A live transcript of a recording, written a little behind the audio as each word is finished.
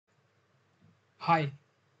Hi,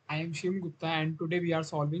 I am Shivam Gupta and today we are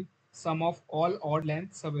solving sum of all odd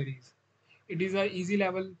length subarrays. It is a easy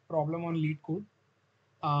level problem on Leetcode.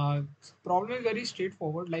 Uh, Problem is very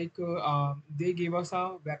straightforward. They gave us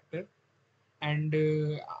a vector and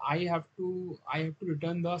I have to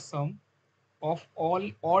return the sum of all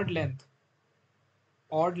odd length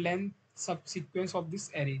subsequence of this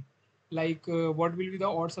array. What will be the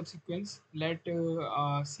odd subsequence? Let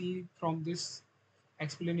see from this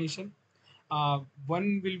explanation.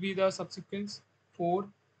 1 will be the subsequence 4,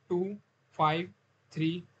 2, 5,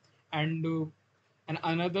 3, and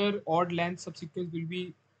another odd length subsequence will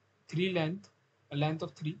be 3 length, a length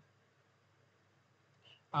of 3,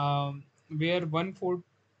 where 1, 4,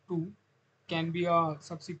 2 can be a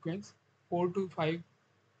subsequence, 4 to 5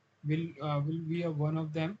 will be a one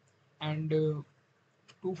of them, and 2,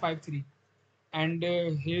 5, 3. And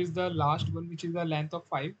here's the last one, which is the length of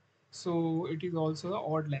 5, so it is also the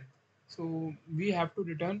odd length. So we have to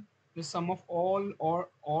return the sum of all or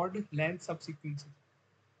odd length subsequences,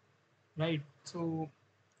 right? So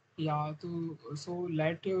yeah,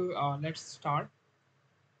 let's start.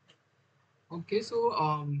 Okay,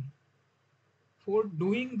 so for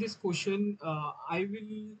doing this question, I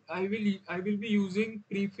will be using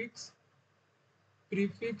prefix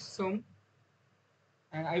sum,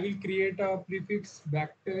 and I will create a prefix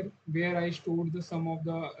vector where I store the sum of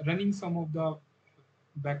the running sum of the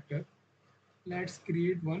vector. Let's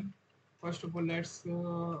create one. First of all, let's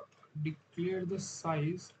declare the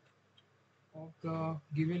size of the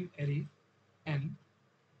given array n,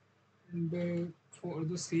 and for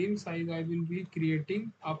the same size I will be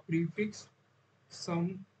creating a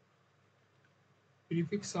sum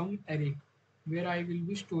prefix sum array where I will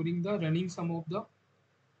be storing the running sum of the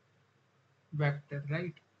vector,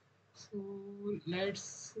 right? So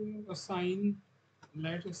let's assign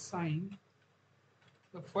the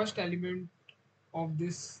first element of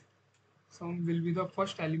this sum will be the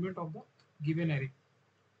first element of the given array.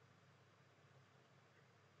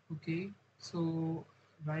 Okay, so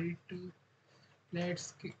right,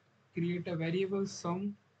 let's create a variable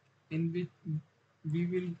sum in which we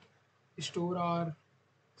will store our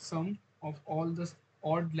sum of all the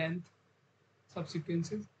odd length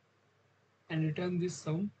subsequences and return this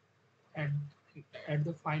sum at at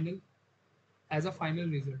the final as a final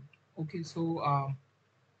result.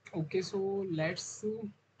 Okay, so let's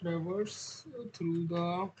traverse through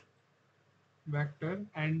the vector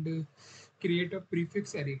and create a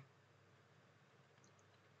prefix array.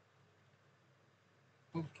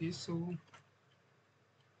 Okay, so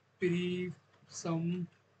pre sum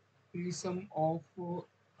pre-sum of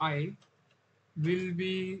I will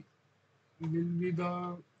be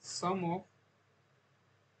the sum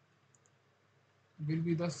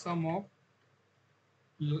of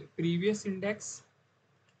previous index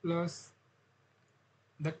plus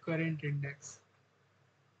the current index,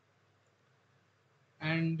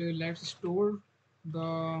 and let's store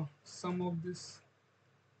the sum of this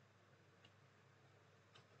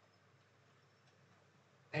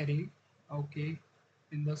array. Okay,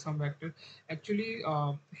 in the sum vector. Actually,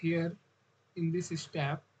 here in this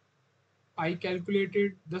step I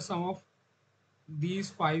calculated the sum of these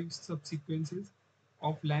 5 subsequences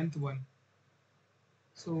of length 1.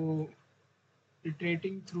 So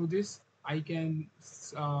iterating through this, I can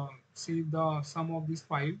see the sum of these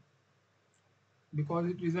 5 because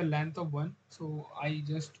it is a length of 1. So I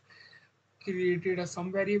just created a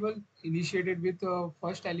sum variable initiated with the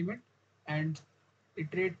first element, and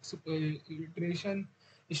iteration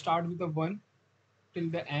start with the 1 till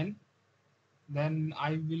the n. Then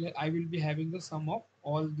I will be having the sum of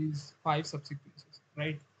all these 5 subsequences,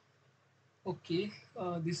 right? Okay,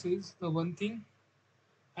 this is the one thing.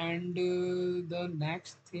 And the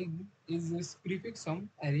next thing is this prefix sum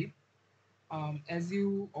array. As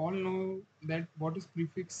you all know that what is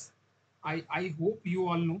prefix, I hope you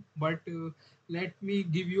all know, but let me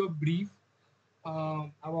give you a brief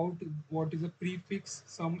about what is a prefix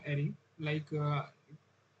sum array.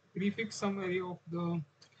 Prefix sum array of the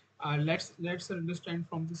let's understand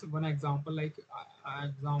from this one example.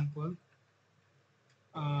 Example,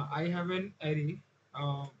 I have an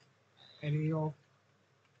uh, array of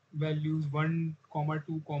values 1 comma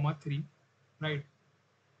 2 comma 3, right?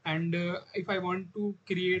 And if I want to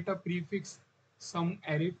create a prefix sum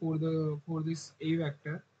array for this a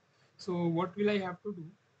vector, so what will I have to do?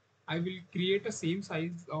 I will create a same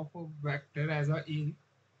size of a vector as a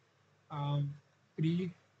um,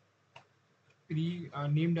 pre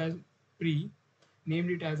named as pre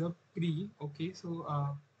named it as a pre. Okay,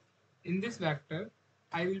 so in this vector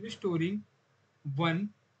I will be storing 1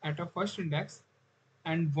 at a first index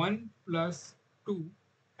and 1 plus 2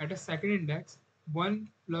 at a second index, 1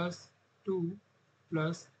 plus 2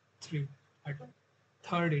 plus 3 at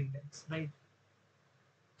third index, right?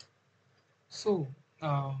 So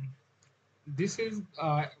this is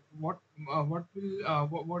what what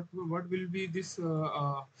will be this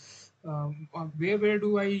where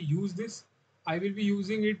do I use this? I will be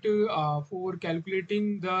using it for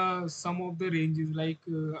calculating the sum of the ranges. Like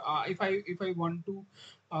if I want to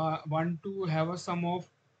have a sum of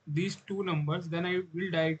these two numbers, then I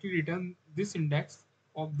will directly return this index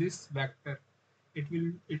of this vector.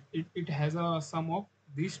 It has a sum of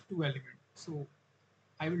these two elements. So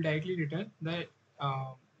I will directly return the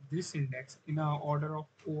this index in a order of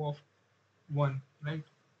O of 1, right?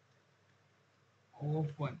 O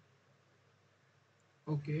of 1.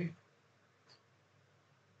 Okay.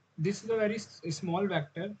 This is a very small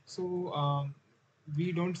vector, so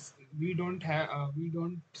we don't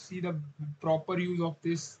see the proper use of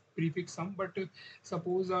this prefix sum. But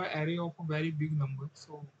suppose a array of a very big number.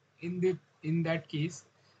 So in that case,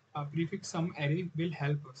 prefix sum array will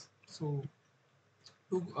help us. So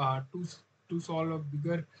to uh, to to solve a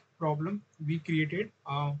bigger problem, we created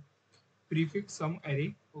a prefix sum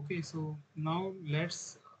array. Okay, so now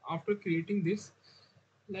let's, after creating this,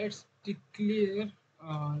 let's declare,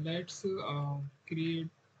 let's create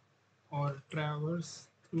or traverse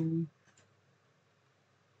through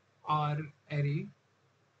our array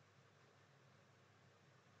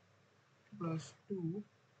plus 2.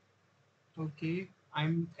 Okay,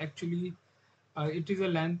 I'm actually it is a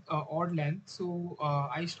length, odd length, so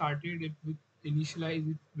I started it with, initialize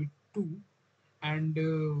it with 2,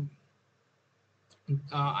 and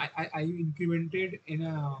I incremented in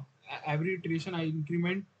every iteration. I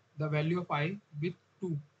increment the value of I with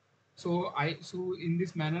 2. So in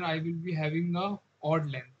this manner I will be having a odd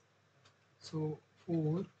length. So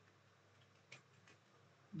for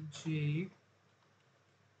j,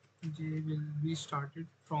 will be started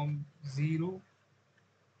from 0,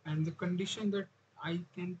 and the condition that I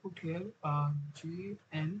can put here, j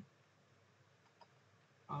and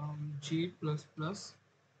j plus plus.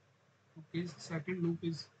 Okay, second loop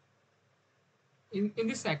is, in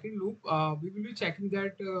the second loop, we will be checking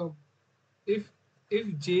that if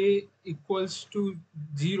j equals to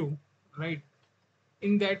 0, right?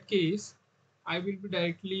 In that case, I will be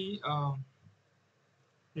directly I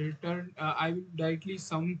will directly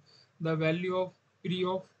sum the value of pre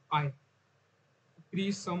of I,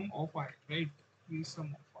 pre sum of I, right? Pre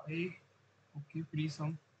sum of I. Okay, pre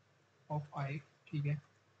sum of I. ठीक है.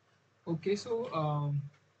 Okay, so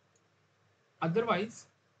otherwise,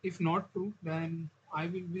 if not true, then I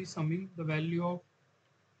will be summing the value of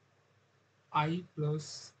I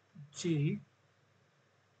plus j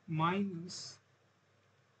minus,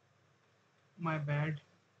 my bad,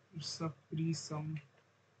 it's a pre sum.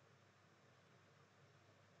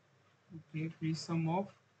 Okay, pre sum of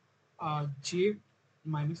j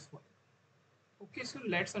minus 1. Okay, so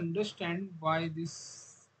let's understand why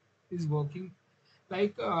this is working.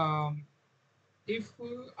 Like if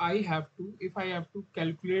if I have to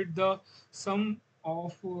calculate the sum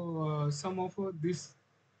of this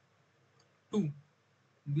two,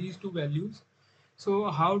 these two values. So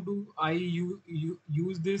how do I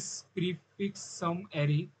use this prefix sum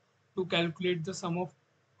array to calculate the sum of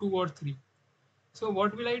 2 or 3? So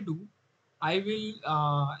what will I do? I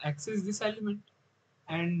will access this element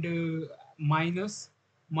and minus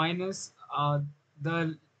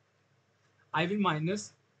the, I will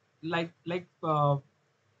minus, like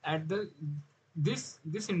at the this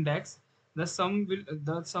index, the sum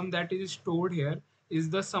that is stored here is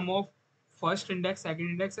the sum of first index, second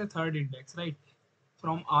index, and third index, right?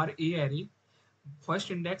 From our A array, first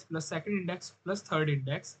index plus second index plus third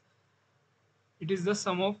index, it is the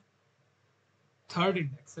sum of third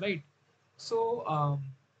index, right? So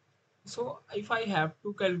so if I have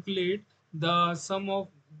to calculate the sum of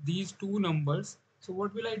these two numbers, so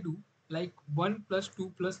what will I do? Like 1 plus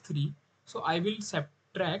 2 plus 3. So I will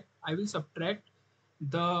subtract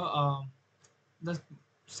the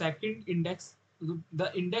second index,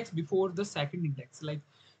 the index before the second index. Like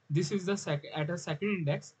this is the at a second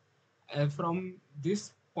index, from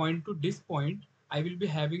this point to this point, I will be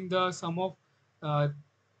having the uh,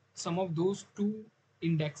 sum of those two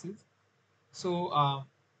indexes. So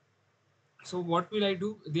so what will I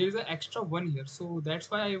do? There is an extra one here, so that's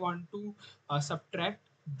why I want to subtract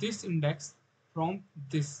this index from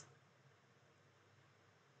this.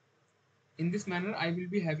 In this manner, I will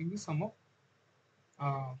be having the sum of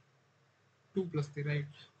uh, 2 plus 3, right?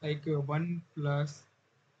 Like 1 plus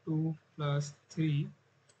 2 plus 3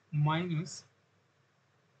 minus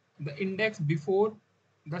the index before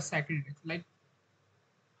the second index. Like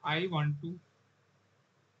I want to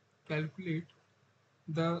calculate.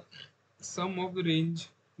 the sum of the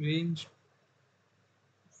range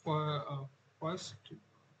for first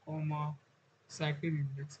comma second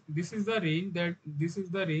index. This is the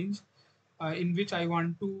range in which I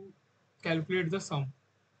want to calculate the sum,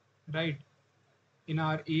 right? In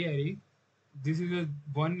our A array, this is a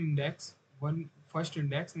one index, one first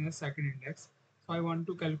index and a second index. So I want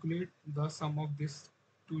to calculate the sum of these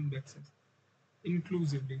two indexes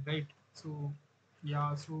inclusively, right? So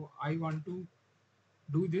yeah, so I want to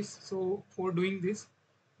do this. So for doing this,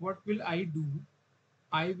 what will I do?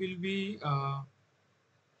 I will be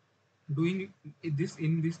doing this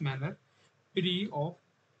in this manner: pre of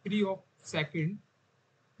second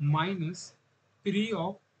minus pre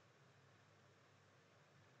of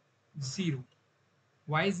zero.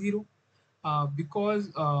 Why zero?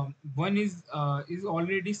 Because one is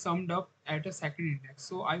already summed up at a second index,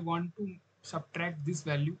 so I want to subtract this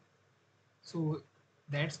value. So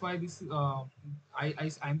that's why this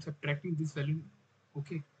I'm subtracting this value.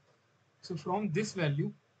 Okay, so from this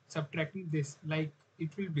value, subtracting this, like,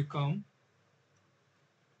 it will become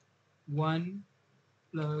 1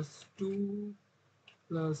 plus 2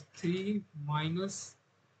 plus 3 minus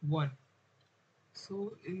 1.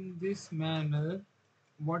 So in this manner,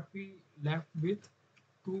 what we left with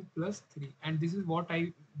 2 plus 3, and this is what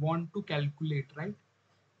I want to calculate, right?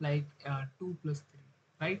 Like 2 plus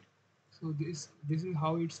 3, right? So this is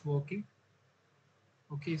how it's working.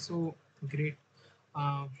 Okay, so great.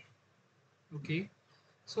 Um, okay,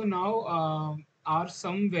 so now our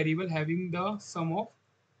sum variable having the sum of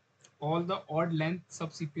all the odd length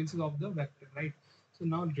subsequences of the vector, right? So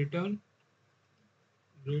now return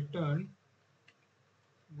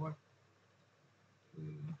what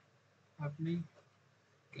happening,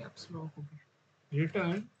 caps lock. Okay,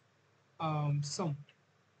 return sum,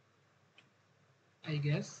 I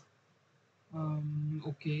guess.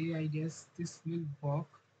 Okay, I guess this will work.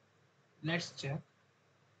 Let's check.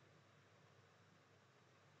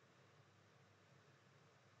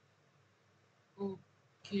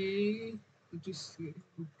 Okay, just okay,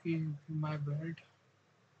 okay, my bad.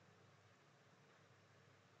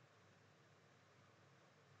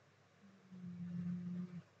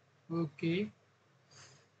 Okay,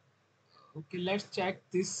 okay, let's check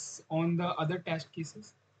this on the other test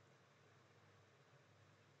cases.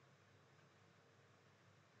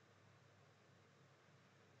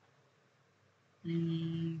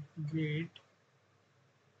 Great.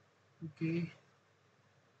 Okay,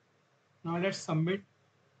 now let's submit.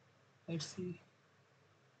 Let's see.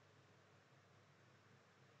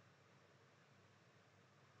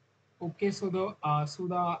 Okay, so the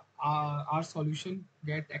our solution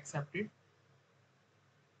get accepted.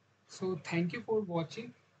 So thank you for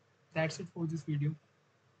watching. That's it for this video.